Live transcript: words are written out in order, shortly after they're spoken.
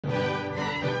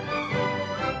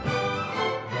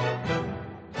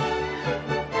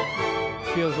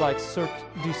feels like Cirque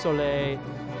du Soleil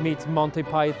meets Monty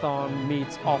Python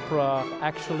meets opera.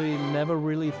 Actually never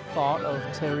really thought of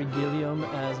Terry Gilliam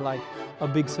as like a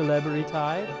big celebrity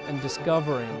type, and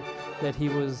discovering that he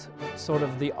was sort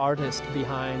of the artist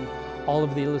behind all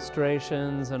of the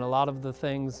illustrations and a lot of the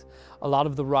things, a lot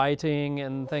of the writing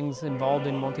and things involved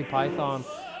in Monty Python,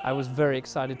 I was very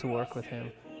excited to work with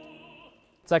him.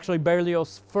 It's actually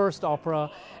Berlioz's first opera,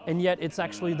 and yet it's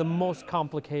actually the most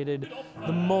complicated,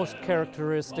 the most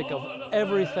characteristic of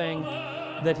everything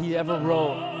that he ever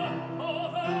wrote.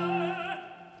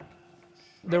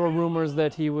 There were rumors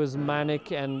that he was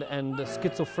manic and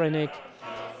schizophrenic,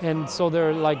 and so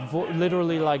they're like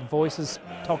literally like voices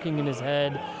talking in his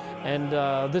head,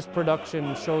 and this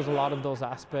production shows a lot of those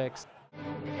aspects.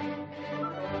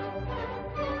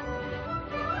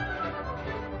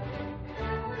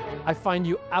 I find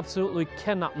you absolutely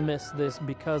cannot miss this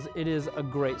because it is a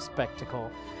great spectacle.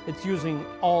 It's using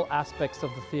all aspects of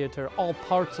the theater, all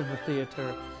parts of the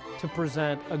theater to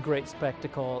present a great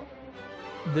spectacle.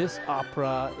 This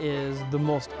opera is the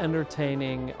most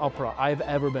entertaining opera I've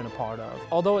ever been a part of.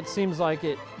 Although it seems like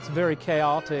it's very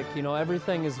chaotic, you know,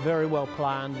 everything is very well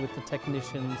planned with the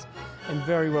technicians and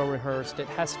very well rehearsed. It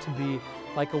has to be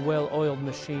like a well-oiled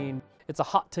machine. It's a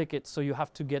hot ticket, so you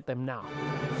have to get them now.